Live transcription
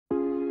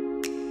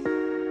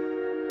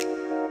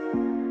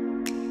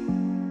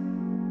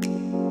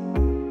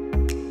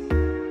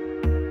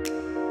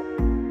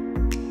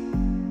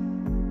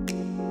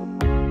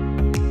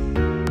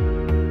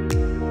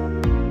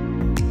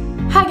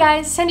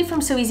guys, Sandy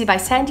from So Easy by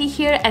Sandy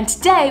here, and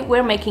today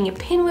we're making a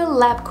pinwheel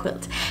lap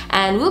quilt,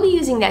 and we'll be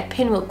using that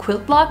pinwheel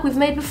quilt block we've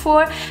made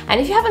before. And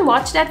if you haven't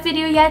watched that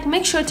video yet,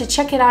 make sure to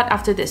check it out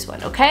after this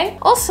one, okay?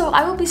 Also,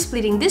 I will be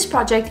splitting this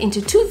project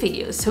into 2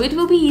 videos, so it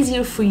will be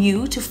easier for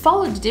you to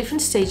follow the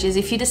different stages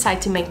if you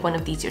decide to make one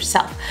of these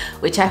yourself,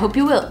 which I hope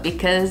you will,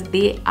 because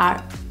they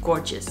are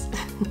gorgeous.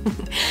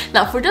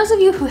 Now, for those of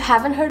you who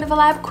haven't heard of a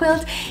lap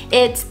quilt,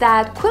 it's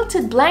that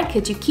quilted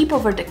blanket you keep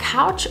over the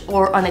couch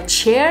or on a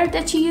chair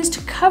that you use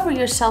to cover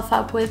yourself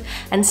up with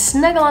and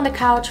snuggle on the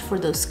couch for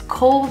those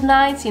cold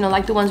nights, you know,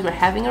 like the ones we're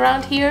having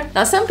around here.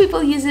 Now, some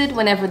people use it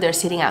whenever they're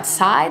sitting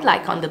outside,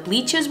 like on the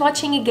bleachers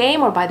watching a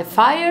game or by the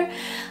fire.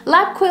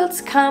 Lap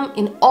quilts come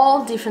in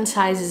all different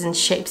sizes and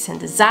shapes and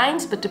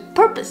designs, but the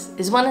purpose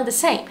is one and the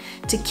same: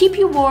 to keep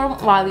you warm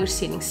while you're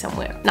sitting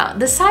somewhere. Now,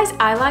 the size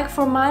I like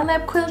for my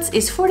lap quilts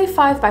is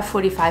 45 by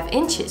 45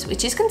 inches,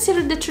 which is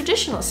considered the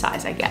traditional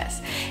size, I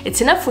guess.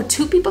 It's enough for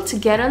 2 people to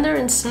get under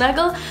and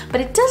snuggle,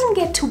 but it doesn't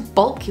get too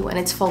bulky when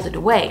it's folded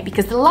away,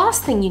 because the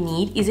last thing you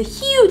need is a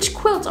huge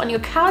quilt on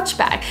your couch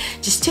back,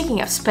 just taking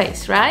up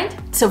space, right?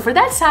 So for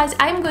that size,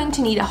 I'm going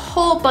to need a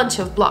whole bunch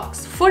of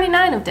blocks,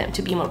 49 of them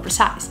to be more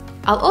precise.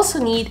 I'll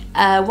also need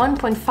a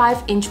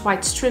 1.5-inch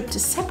white strip to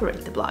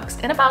separate the blocks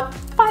and about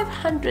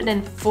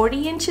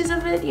 540 inches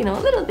of it, you know, a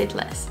little bit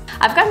less.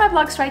 I've got my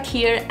blocks right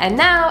here, and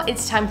now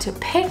it's time to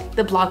pick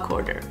the block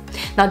order.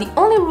 Now, the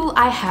only rule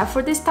I have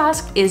for this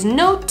task is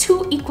no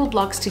 2 equal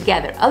blocks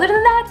together. Other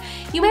than that,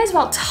 you may as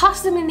well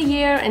toss them in the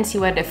air and see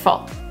where they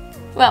fall.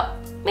 Well,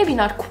 maybe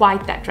not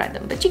quite that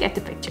random, but you get the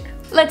picture.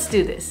 Let's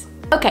do this.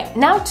 Okay,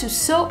 now to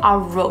sew our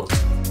rows.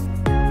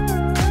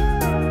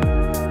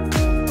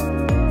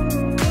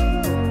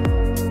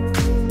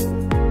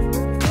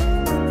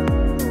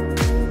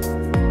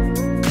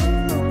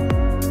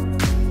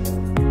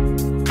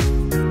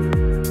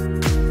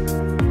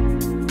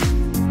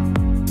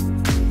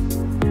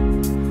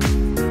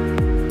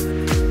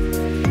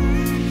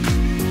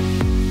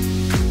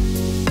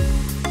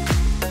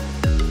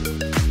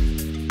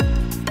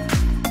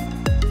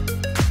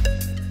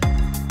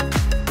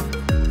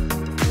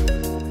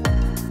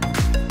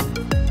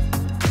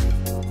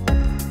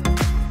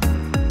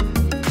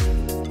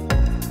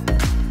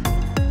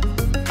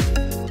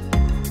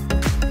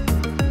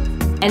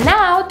 And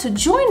now to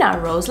join our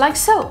rows like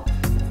so.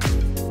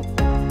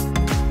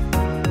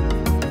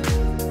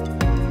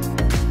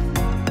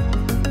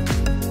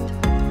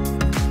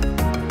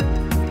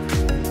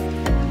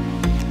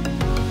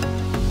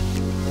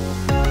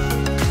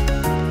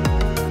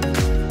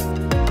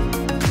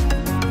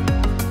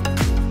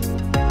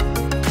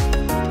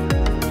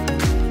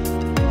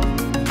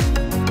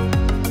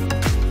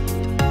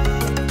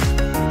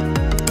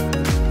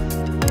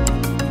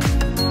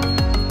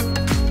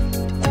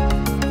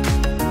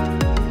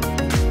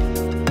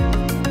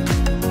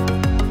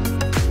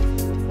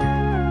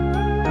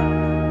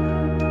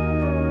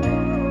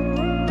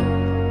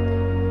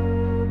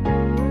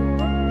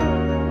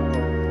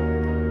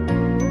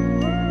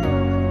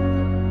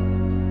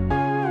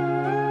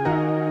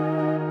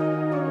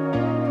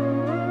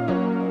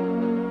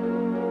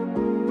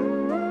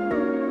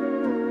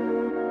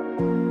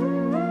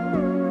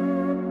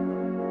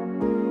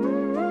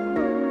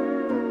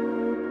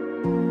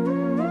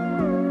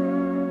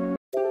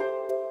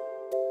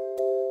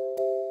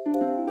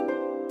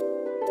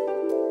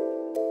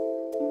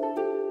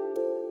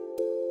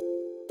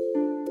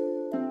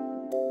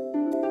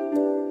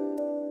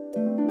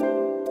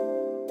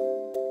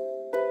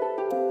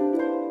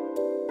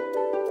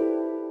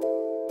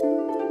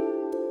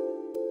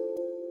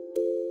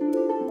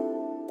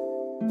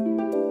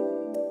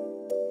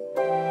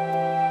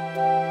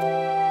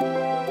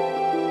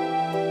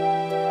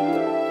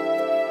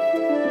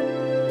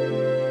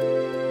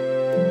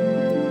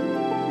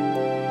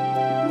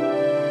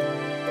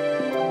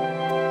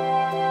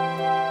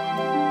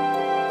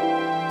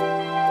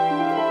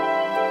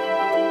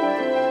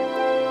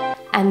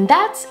 And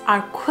that's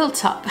our quilt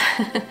top.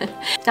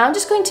 Now I'm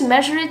just going to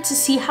measure it to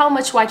see how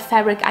much white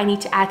fabric I need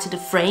to add to the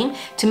frame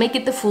to make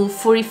it the full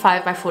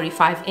 45 by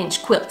 45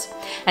 inch quilt.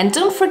 And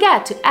don't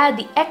forget to add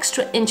the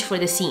extra inch for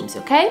the seams,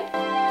 okay?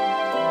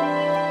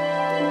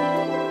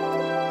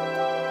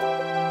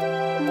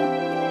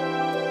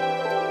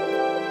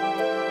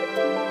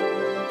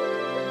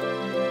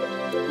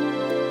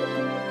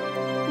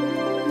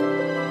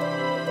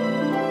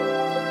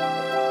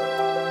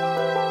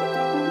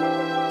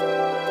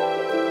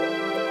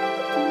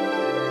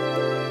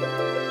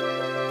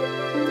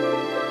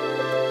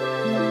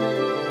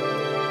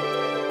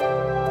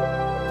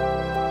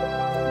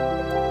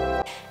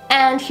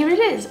 And here it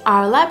is,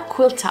 our lap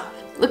quilt top.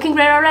 Looking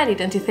great already,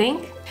 don't you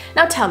think?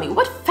 Now tell me,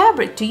 what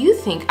fabric do you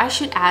think I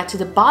should add to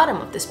the bottom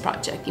of this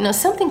project? You know,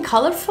 something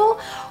colorful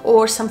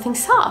or something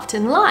soft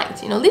and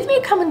light? You know, leave me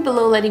a comment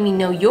below letting me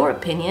know your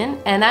opinion,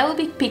 and I will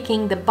be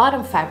picking the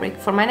bottom fabric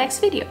for my next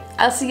video.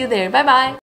 I'll see you there. Bye bye!